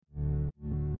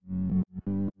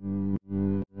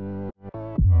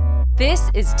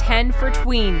This is 10 for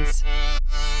Tweens,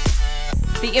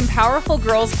 the Empowerful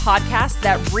Girls podcast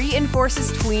that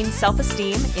reinforces tween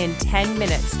self-esteem in 10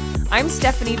 minutes. I'm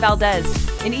Stephanie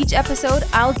Valdez. In each episode,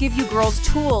 I'll give you girls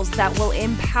tools that will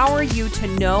empower you to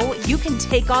know you can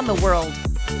take on the world.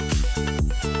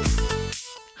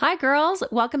 Hi girls,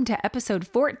 welcome to episode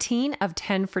 14 of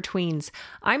 10 for Tweens.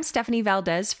 I'm Stephanie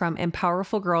Valdez from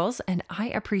Empowerful Girls, and I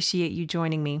appreciate you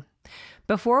joining me.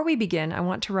 Before we begin, I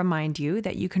want to remind you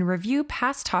that you can review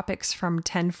past topics from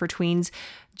 10 for Tweens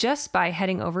just by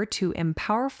heading over to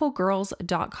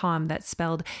empowerfulgirls.com. That's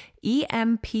spelled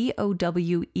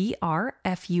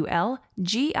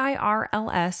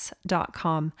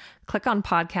EMPOWERFULGIRLS.com. Click on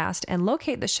podcast and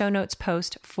locate the show notes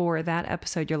post for that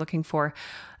episode you're looking for.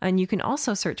 And you can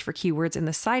also search for keywords in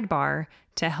the sidebar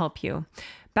to help you.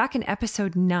 Back in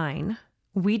episode 9,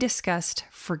 we discussed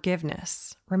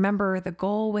forgiveness. Remember, the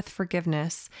goal with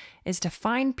forgiveness is to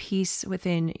find peace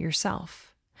within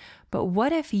yourself. But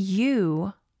what if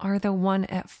you are the one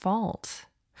at fault?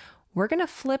 We're going to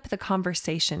flip the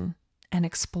conversation and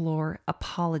explore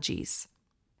apologies.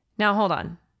 Now, hold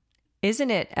on.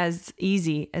 Isn't it as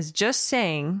easy as just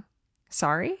saying,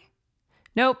 sorry?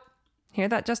 Nope. Hear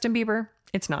that, Justin Bieber?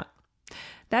 It's not.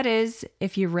 That is,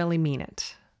 if you really mean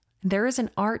it. There is an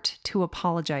art to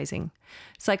apologizing.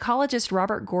 Psychologist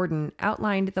Robert Gordon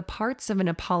outlined the parts of an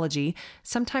apology.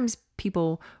 Sometimes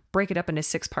people break it up into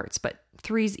 6 parts, but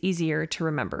 3 is easier to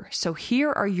remember. So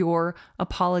here are your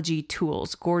apology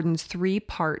tools. Gordon's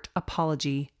 3-part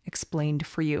apology explained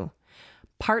for you.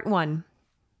 Part 1,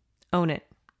 own it.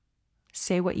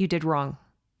 Say what you did wrong.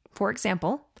 For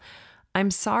example,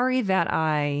 I'm sorry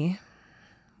that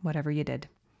whatever you did.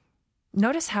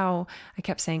 Notice how I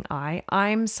kept saying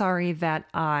I'm sorry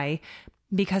that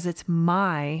because it's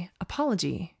my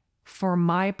apology for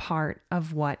my part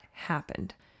of what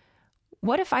happened.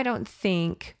 What if I don't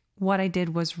think what I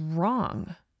did was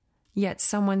wrong, yet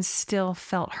someone still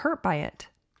felt hurt by it?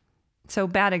 So,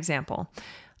 bad example.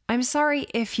 I'm sorry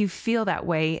if you feel that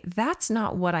way. That's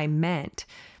not what I meant.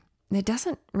 It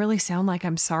doesn't really sound like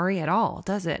I'm sorry at all,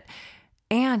 does it?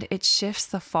 And it shifts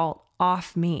the fault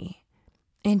off me.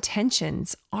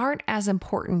 Intentions aren't as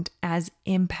important as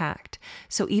impact.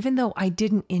 So even though I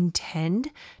didn't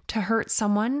intend to hurt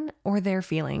someone or their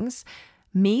feelings,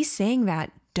 me saying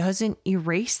that doesn't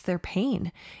erase their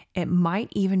pain. It might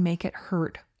even make it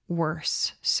hurt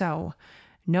worse. So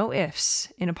no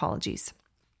ifs in apologies.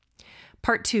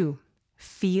 Part 2,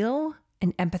 feel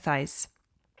and empathize.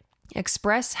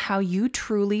 Express how you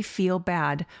truly feel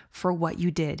bad for what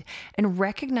you did and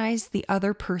recognize the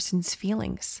other person's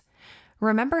feelings.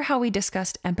 Remember how we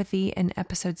discussed empathy in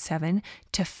episode 7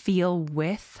 to feel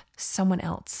with someone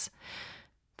else?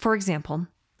 For example,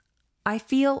 I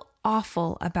feel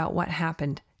awful about what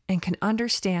happened and can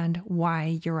understand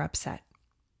why you're upset.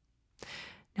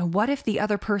 Now, what if the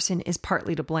other person is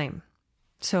partly to blame?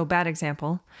 So, bad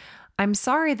example, I'm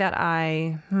sorry that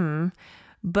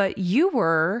but you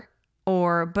were,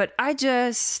 but I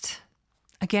just,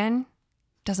 again,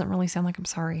 doesn't really sound like I'm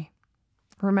sorry.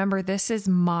 Remember, this is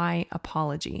my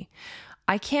apology.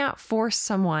 I can't force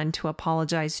someone to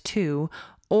apologize to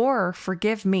or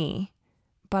forgive me,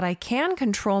 but I can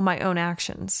control my own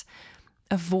actions.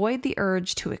 Avoid the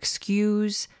urge to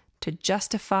excuse, to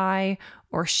justify,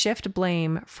 or shift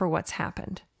blame for what's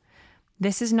happened.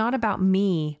 This is not about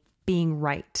me being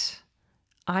right.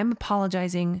 I'm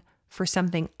apologizing for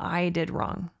something I did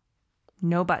wrong.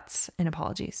 No buts in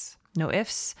apologies. No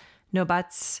ifs, no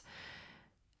buts.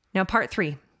 Now, part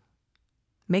 3,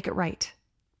 make it right.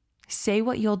 Say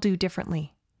what you'll do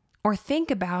differently, or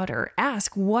think about or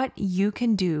ask what you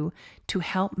can do to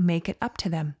help make it up to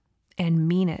them and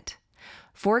mean it.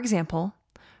 For example,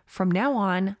 from now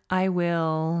on, I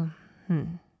will,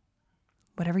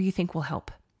 whatever you think will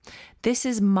help. This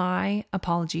is my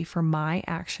apology for my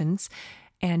actions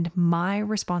and my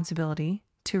responsibility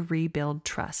to rebuild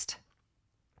trust.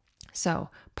 So,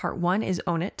 part 1 is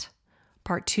own it.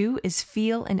 Part 2 is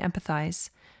feel and empathize.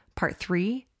 Part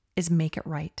 3 is make it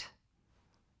right.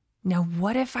 Now,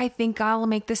 what if I think I'll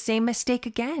make the same mistake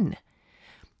again?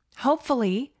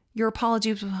 Hopefully, your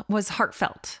apology was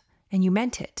heartfelt and you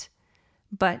meant it.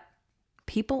 But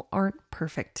people aren't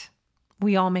perfect.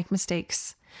 We all make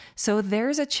mistakes. So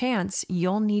there's a chance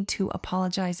you'll need to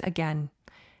apologize again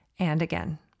and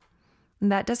again.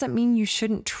 And that doesn't mean you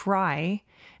shouldn't try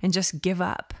and just give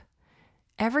up.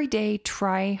 Every day,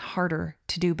 try harder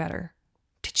to do better,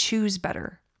 to choose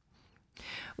better.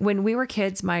 When we were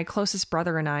kids, my closest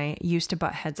brother and I used to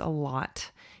butt heads a lot.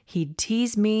 He'd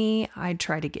tease me, I'd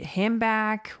try to get him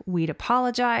back, we'd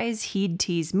apologize, he'd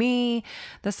tease me.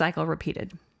 The cycle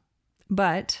repeated.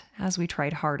 But as we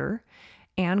tried harder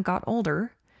and got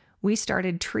older, we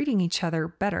started treating each other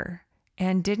better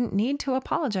and didn't need to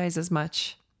apologize as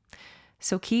much.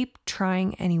 So keep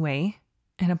trying anyway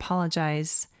and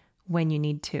apologize when you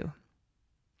need to.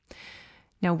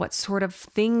 Now, what sort of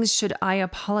things should I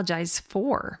apologize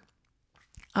for?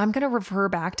 I'm going to refer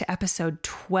back to episode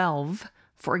 12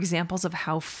 for examples of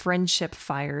how friendship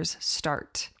fires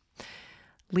start.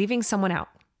 Leaving someone out,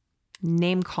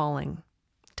 name calling,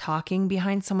 talking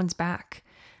behind someone's back,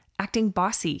 acting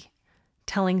bossy,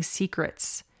 telling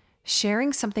secrets,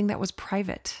 sharing something that was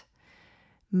private,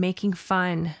 making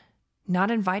fun,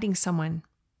 not inviting someone,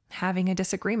 having a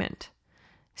disagreement,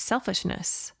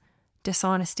 selfishness,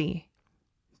 dishonesty,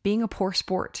 being a poor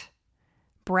sport,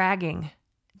 bragging,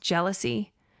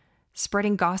 jealousy,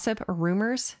 spreading gossip or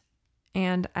rumors,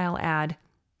 and I'll add,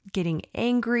 getting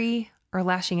angry or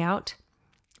lashing out,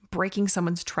 breaking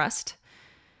someone's trust,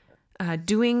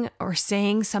 doing or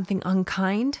saying something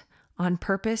unkind on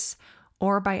purpose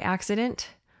or by accident,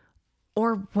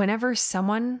 or whenever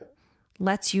someone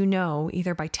lets you know,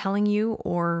 either by telling you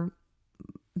or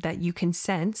that you can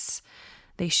sense,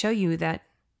 they show you that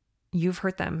you've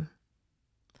hurt them.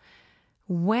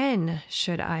 When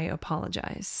should I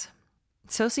apologize?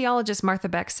 Sociologist Martha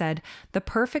Beck said, the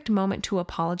perfect moment to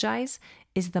apologize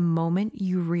is the moment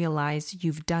you realize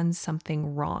you've done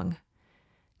something wrong.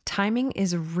 Timing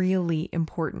is really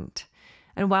important.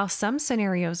 And while some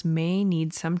scenarios may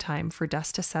need some time for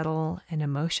dust to settle and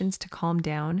emotions to calm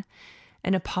down,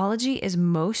 an apology is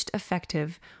most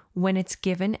effective when it's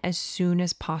given as soon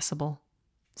as possible.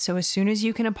 So as soon as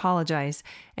you can apologize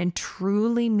and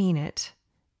truly mean it,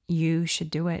 you should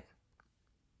do it.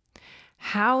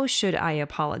 How should I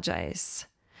apologize?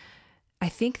 I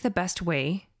think the best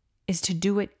way is to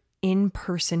do it in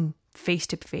person, face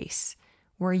to face,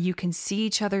 where you can see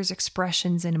each other's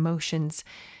expressions and emotions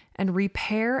and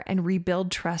repair and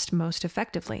rebuild trust most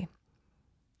effectively.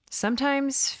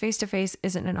 Sometimes face to face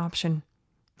isn't an option,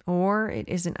 or it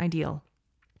isn't ideal.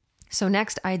 So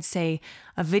next, I'd say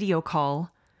a video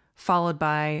call followed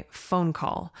by phone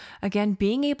call. Again,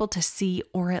 being able to see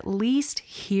or at least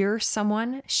hear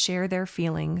someone share their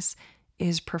feelings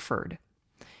is preferred.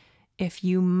 If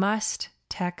you must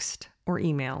text or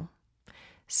email,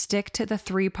 stick to the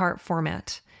 3-part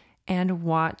format and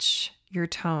watch your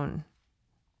tone.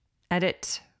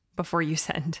 Edit before you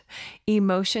send.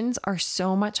 Emotions are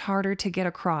so much harder to get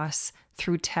across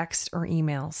through text or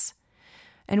emails.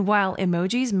 And while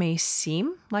emojis may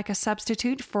seem like a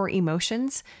substitute for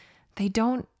emotions, they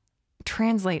don't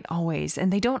translate always,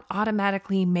 and they don't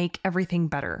automatically make everything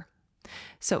better.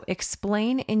 So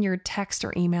explain in your text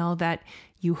or email that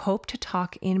you hope to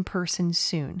talk in person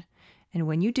soon. And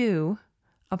when you do,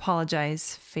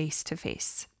 apologize face to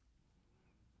face.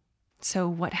 So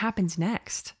what happens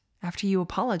next after you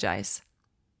apologize?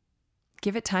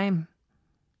 Give it time.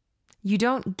 You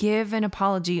don't give an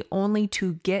apology only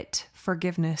to get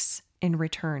forgiveness in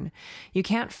return. You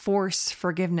can't force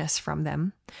forgiveness from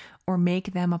them or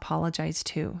make them apologize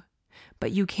too,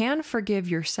 but you can forgive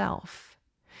yourself.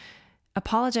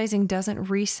 Apologizing doesn't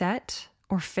reset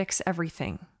or fix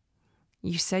everything.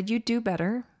 You said you'd do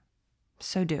better,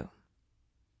 so do.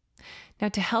 Now,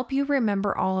 to help you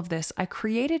remember all of this, I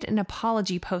created an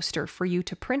apology poster for you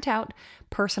to print out,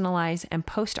 personalize, and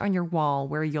post on your wall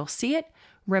where you'll see it,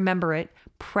 remember it,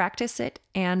 practice it,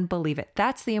 and believe it.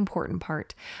 That's the important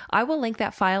part. I will link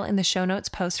that file in the show notes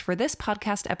post for this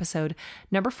podcast episode,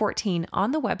 number 14,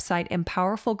 on the website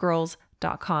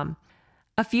empowerfulgirls.com.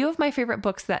 A few of my favorite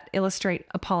books that illustrate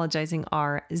apologizing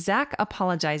are Zach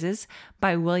Apologizes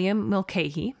by William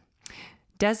Mulcahy,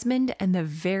 Desmond and the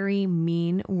Very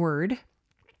Mean Word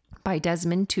by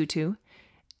Desmond Tutu,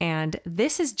 and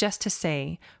This Is Just to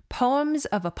Say, Poems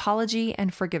of Apology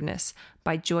and Forgiveness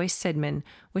by Joyce Sidman,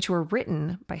 which were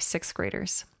written by 6th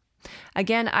graders.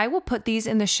 Again, I will put these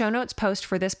in the show notes post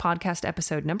for this podcast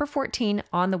episode, number 14,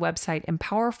 on the website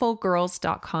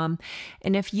empowerfulgirls.com.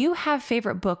 And if you have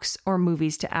favorite books or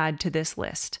movies to add to this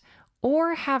list,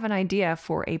 or have an idea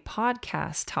for a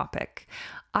podcast topic,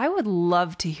 I would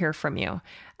love to hear from you.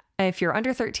 If you're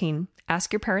under 13,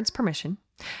 ask your parents' permission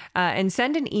and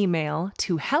send an email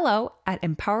to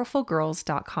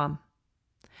hello@empowerfulgirls.com.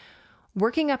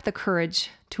 Working up the courage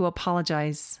to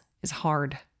apologize is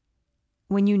hard.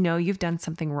 When you know you've done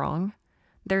something wrong,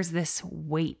 there's this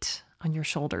weight on your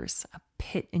shoulders, a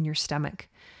pit in your stomach,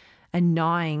 a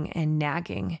gnawing and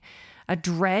nagging, a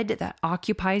dread that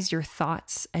occupies your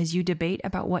thoughts as you debate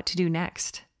about what to do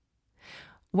next.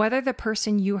 Whether the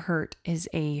person you hurt is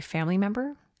a family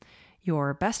member,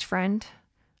 your best friend,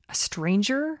 a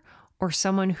stranger, or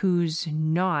someone who's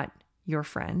not your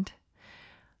friend,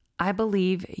 I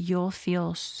believe you'll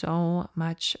feel so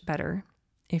much better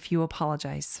if you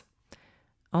apologize.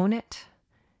 Own it,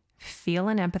 feel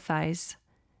and empathize,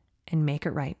 and make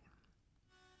it right.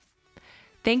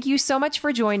 Thank you so much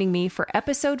for joining me for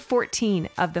episode 14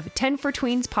 of the 10 for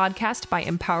Tweens podcast by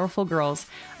Empowerful Girls.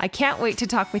 I can't wait to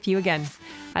talk with you again.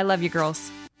 I love you,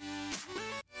 girls.